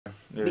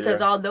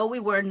Because although we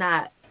were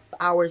not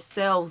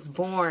ourselves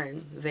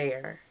born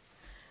there,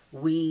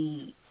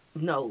 we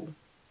know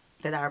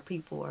that our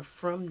people are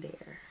from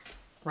there,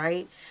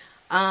 right?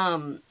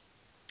 And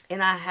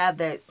I have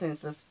that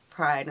sense of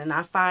pride, and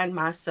I find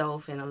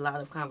myself in a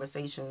lot of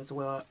conversations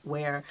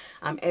where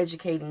I'm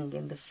educating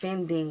and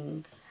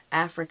defending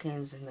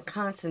Africans in the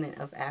continent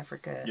of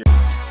Africa. Yeah.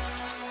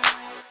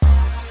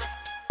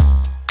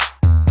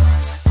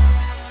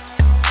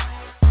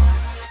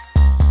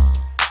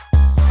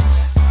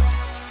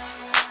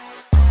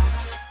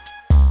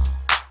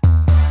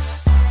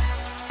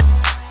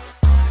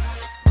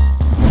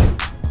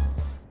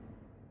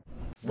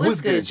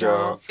 What's good,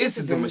 y'all? It's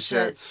the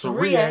Demouchet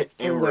REACT,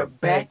 and we're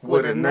back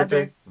with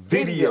another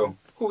video.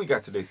 Who we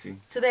got today, C?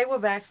 Today we're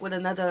back with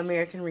another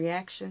American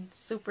reaction.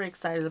 Super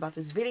excited about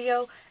this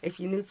video. If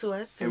you're new to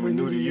us and we're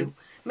new to you,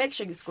 make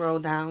sure you scroll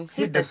down,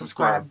 hit that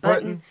subscribe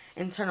button,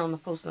 and turn on the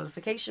post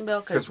notification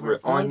bell because we're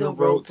on the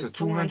road to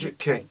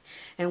 200K.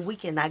 And we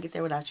cannot get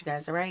there without you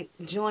guys, alright?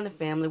 Join the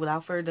family.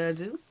 Without further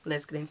ado,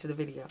 let's get into the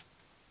video.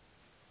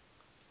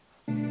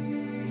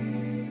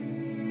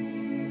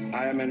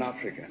 I am an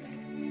African.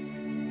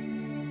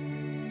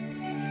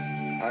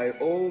 I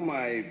owe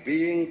my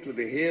being to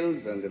the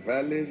hills and the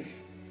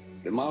valleys,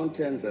 the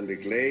mountains and the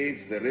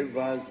glades, the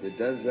rivers, the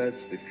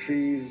deserts, the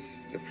trees,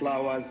 the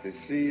flowers, the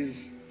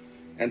seas,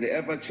 and the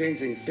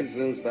ever-changing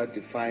seasons that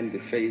define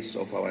the face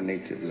of our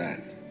native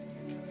land.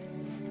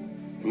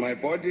 My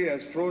body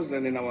has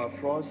frozen in our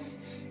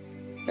frosts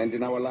and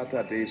in our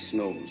latter-day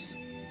snows.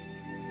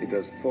 It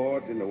has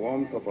thawed in the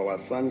warmth of our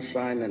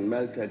sunshine and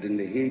melted in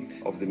the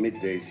heat of the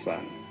midday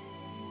sun.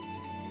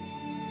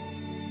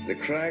 The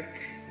crack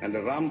and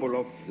the rumble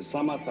of the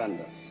summer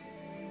thunders,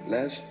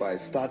 lashed by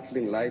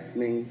startling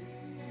lightning,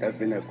 have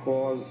been a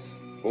cause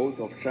both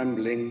of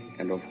trembling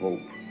and of hope.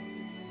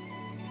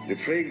 The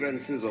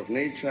fragrances of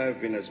nature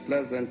have been as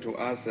pleasant to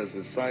us as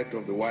the sight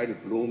of the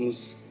wild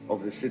blooms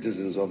of the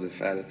citizens of the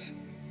veldt.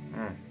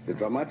 The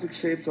dramatic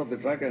shapes of the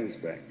dragon's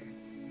back,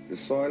 the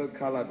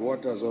soil-colored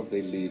waters of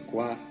the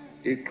Likwa,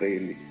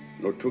 Iqeli,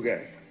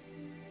 Notugek,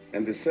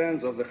 and the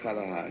sands of the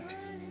Kalahari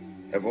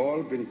have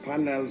all been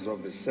panels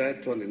of the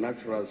set on the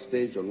natural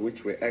stage on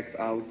which we act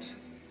out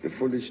the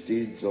foolish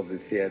deeds of the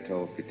theater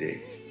of the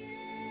day.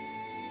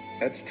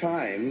 At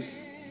times,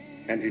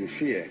 and in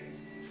fear,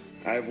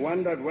 I have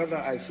wondered whether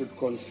I should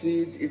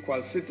concede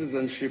equal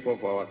citizenship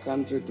of our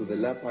country to the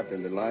leopard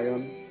and the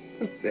lion,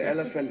 the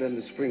elephant and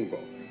the springbok,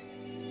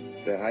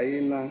 the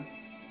hyena,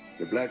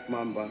 the black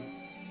mamba,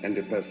 and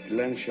the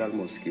pestilential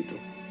mosquito.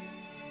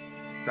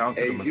 Down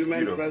to the mosquito. A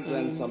human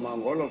presence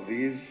among all of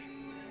these,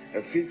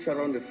 a feature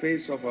on the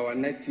face of our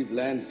native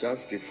land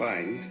just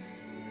defined,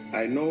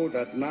 I know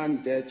that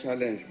none dare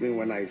challenge me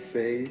when I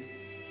say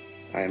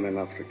I am an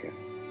African.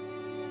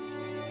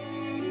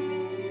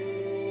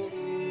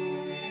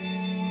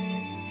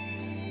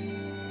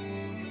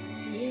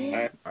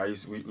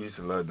 We used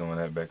to love doing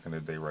that back in the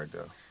day right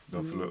there.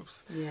 Them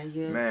flips.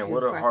 Yeah. Man,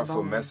 what a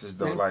heartful message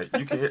though. Like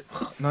you can hit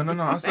no,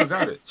 I still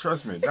got it.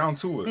 Trust me, down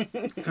to it.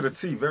 To the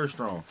T, very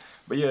strong.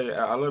 But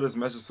yeah, I love this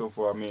message so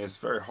far. I mean, it's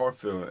very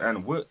heartfelt.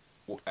 And what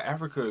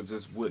Africa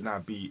just would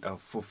not be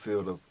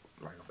fulfilled of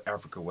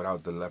Africa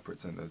without the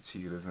leopards and the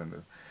cheetahs and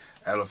the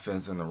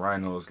elephants and the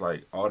rhinos.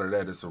 Like all of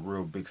that is a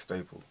real big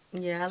staple.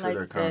 Yeah, I to like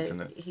their that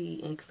continent.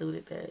 he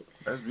included that.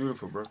 That's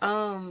beautiful, bro.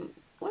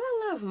 What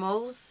I love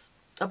most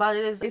about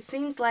it is it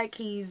seems like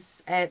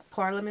he's at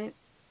Parliament.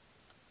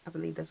 I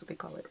believe that's what they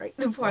call it, right?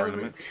 The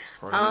Parliament.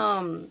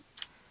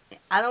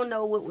 I don't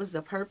know what was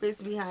the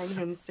purpose behind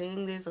him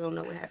saying this. I don't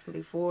know what happened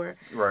before.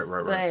 Right.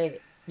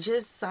 But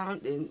just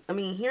sounding, I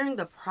mean, hearing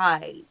the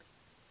pride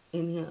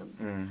in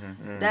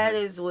him, that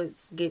is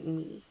what's getting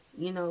me,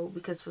 you know,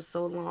 because for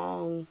so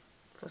long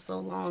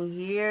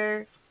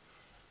here,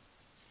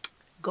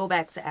 go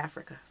back to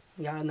Africa.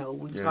 Y'all know,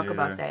 we talk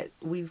about that.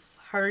 We've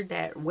heard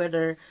that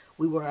whether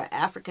we were an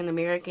African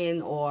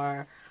American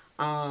or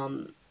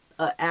an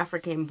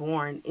African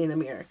born in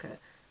America.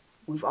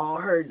 We've all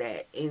heard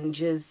that, and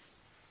just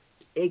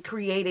it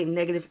created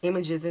negative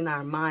images in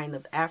our mind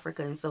of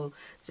Africa. And so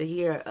to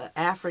hear an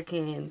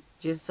African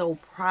just so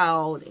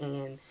proud,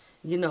 and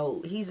you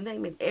know, he's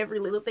naming every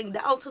little thing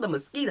down to the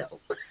mosquito.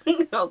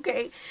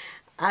 Okay,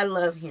 I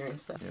love hearing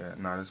stuff. Yeah,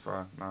 no, that's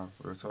fine. No,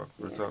 real talk.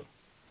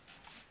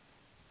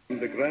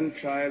 The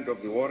grandchild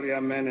of the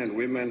warrior men and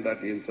women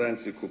that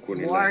entrenched the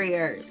Kukuni.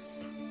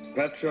 Warriors.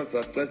 Patriots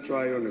at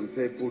Tetwayo and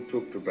Pepu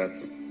took to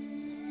battle.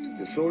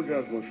 The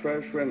soldiers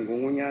Mushweshwe and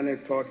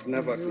Gumunyane taught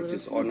never to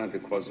dishonor the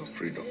cause of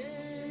freedom.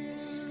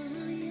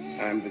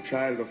 I am the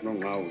child of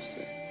Nongause.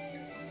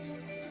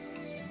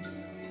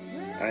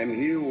 I am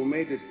he who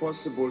made it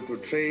possible to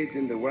trade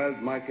in the world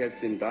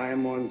markets in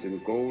diamonds, in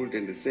gold,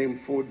 in the same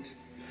food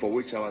for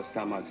which our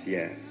stomachs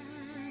yearn.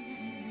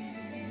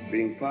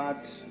 Being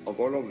part of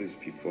all of these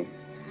people,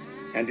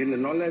 and in the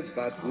knowledge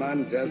that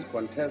none dares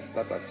contest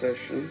that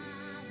assertion,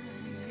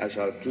 I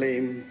shall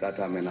claim that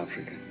I'm an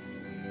African.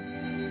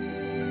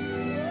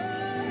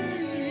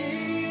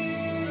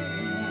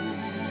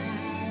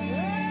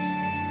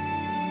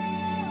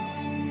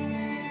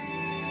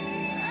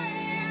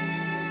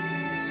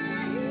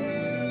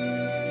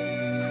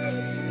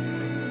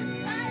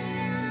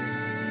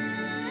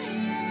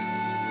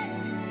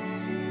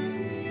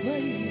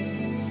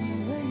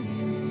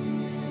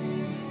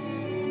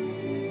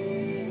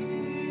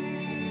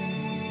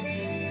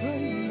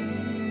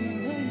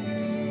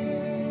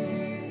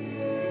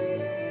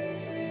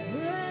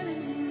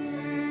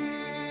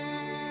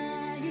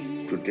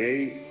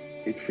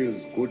 Today, it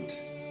feels good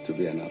to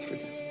be an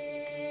African.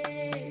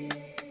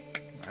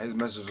 His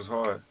message was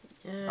hard.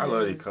 Yes. I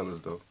love these colors,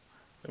 though.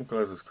 Them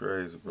colors is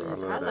crazy, bro. Yes,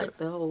 I love that. I like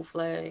the whole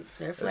flag.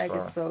 Their flag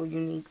is so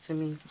unique to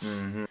me.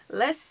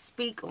 Let's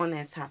speak on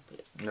that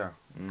topic. Yeah.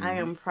 I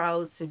am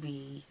proud to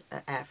be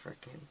an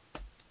African.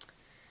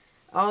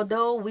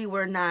 Although we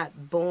were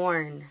not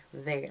born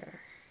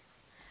there,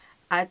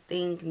 I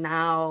think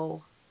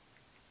now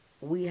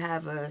we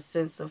have a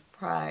sense of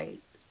pride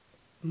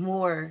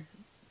more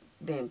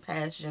than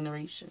past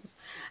generations.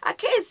 I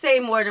can't say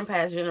more than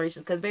past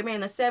generations because, baby,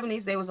 in the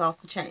 70s, they was off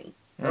the chain.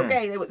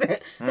 Okay, they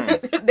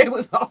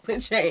was off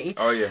the chain.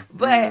 Oh yeah.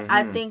 But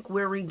I think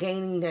we're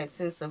regaining that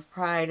sense of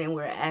pride, and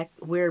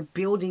we're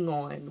building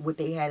on what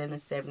they had in the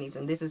 70s.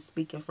 And this is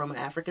speaking from an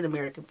African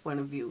American point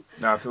of view.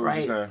 Nah, I feel what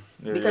you're saying.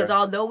 Yeah, because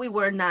although we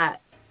were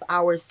not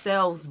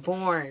ourselves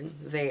born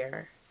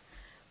there,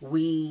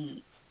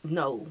 we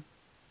know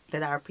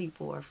that our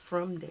people are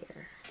from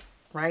there,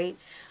 right?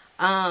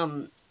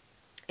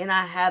 And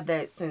I have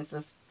that sense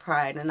of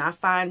pride, and I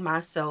find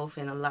myself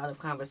in a lot of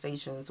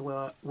conversations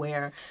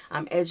where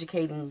I'm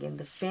educating and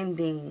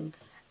defending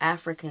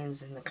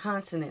Africans in the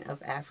continent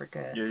of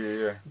Africa.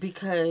 Yeah.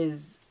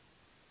 Because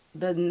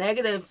the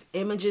negative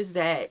images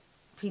that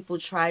people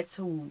try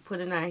to put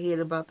in our head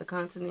about the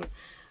continent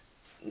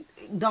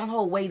don't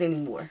hold weight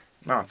anymore.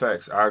 No,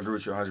 facts. I agree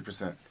with you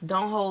 100%.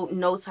 Don't hold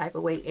no type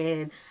of weight.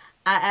 And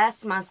I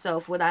ask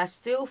myself, would I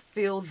still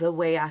feel the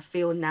way I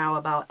feel now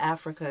about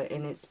Africa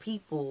and its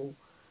people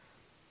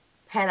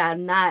have I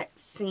not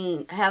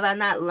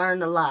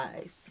learned the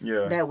lies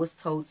that was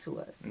told to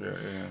us? Yeah.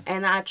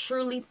 And I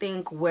truly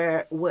think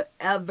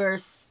whatever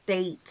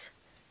state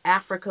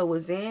Africa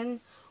was in,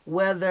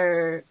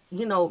 whether,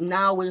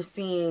 now we're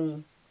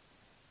seeing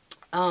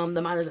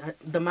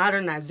the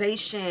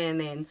modernization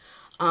and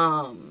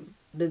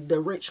the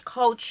rich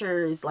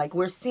cultures, like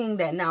we're seeing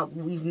that now.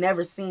 We've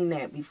never seen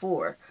that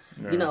before.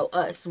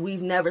 Yeah.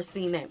 We've never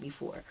seen that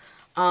before.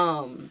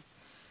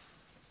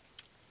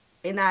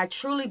 And I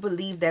truly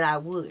believe that I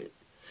would.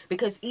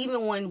 Because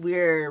even when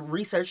we're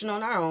researching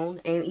on our own,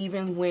 and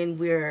even when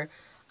we're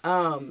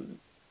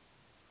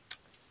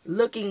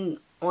looking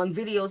on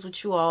videos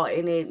with you all,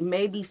 and it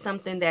may be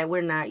something that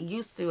we're not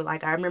used to.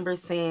 Like, I remember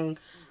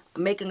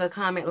making a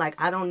comment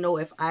like, I don't know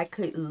if I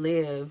could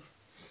live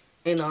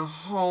in a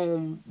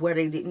home where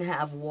they didn't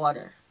have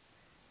water.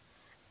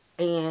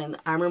 And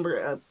I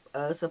remember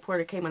a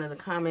supporter came in the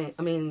comment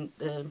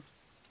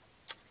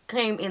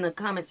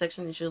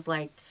section, and she was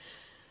like,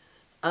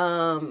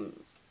 Cece,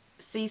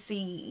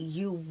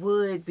 you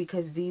would,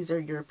 because these are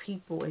your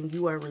people and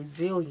you are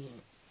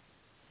resilient.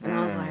 And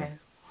I was like,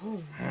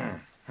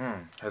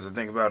 Has to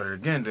think about it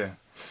again then.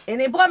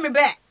 And it brought me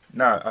back.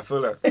 Nah, I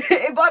feel that.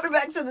 It brought me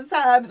back to the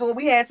times when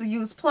we had to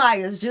use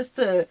pliers just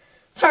to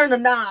turn the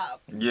knob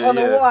on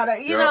the water.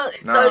 You know,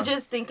 so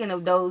just thinking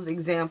of those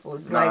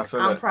examples, like,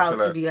 I'm proud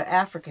to be an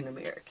African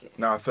American.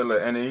 No, I feel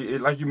it. And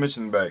it, like you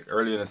mentioned back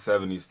early in the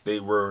 70s,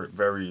 they were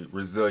very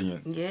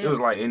resilient. Yeah. It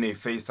was like in their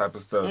face type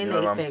of stuff. You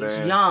know what I'm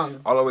saying?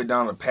 Young. All the way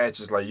down to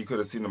patches, like you could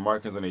have seen the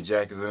markings on their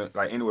jackets. And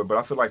like anyway, but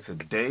I feel like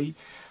today,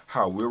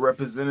 how we're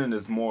representing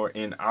is more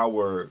in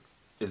our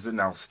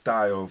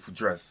style of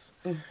dress.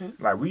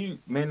 Like, we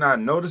may not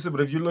notice it,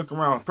 but if you look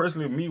around,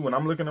 personally, me, when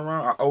I'm looking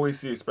around, I always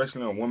see,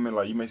 especially on women,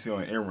 like you may see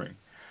on an earring,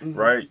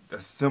 right? The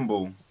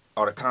symbol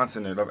of the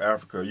continent of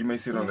Africa. You may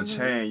see it on the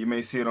chain. You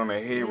may see it on the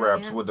hair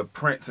wraps with the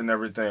prints and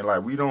everything.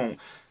 Like, we don't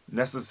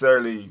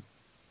necessarily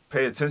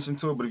pay attention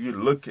to it, but if you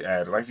look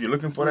at it, like if you're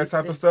looking for that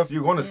type of stuff,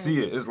 you're going to see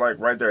it. It's like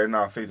right there in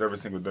our face every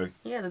single day.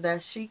 Yeah, the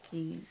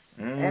dashikis,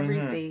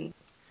 everything.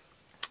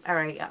 All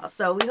right, y'all.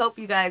 So we hope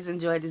you guys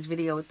enjoyed this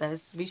video with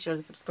us. Be sure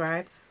to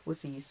subscribe. We'll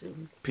see you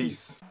soon.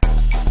 Peace.